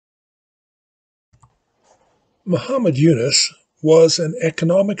Muhammad Yunus was an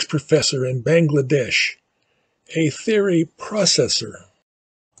economics professor in Bangladesh, a theory processor.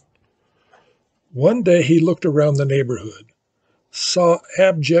 One day he looked around the neighborhood, saw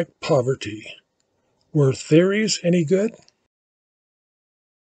abject poverty. Were theories any good?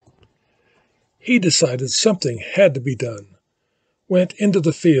 He decided something had to be done, went into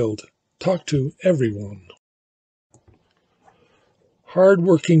the field, talked to everyone.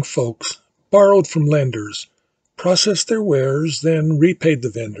 Hard-working folks borrowed from lenders, processed their wares, then repaid the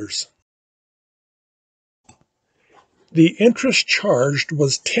vendors. The interest charged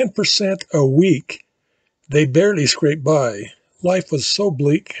was 10% a week. They barely scraped by. Life was so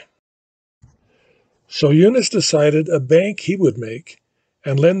bleak. So Yunus decided a bank he would make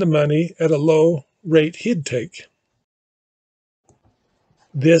and lend the money at a low rate he'd take.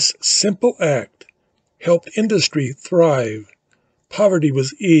 This simple act helped industry thrive. Poverty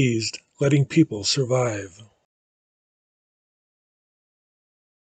was eased, letting people survive.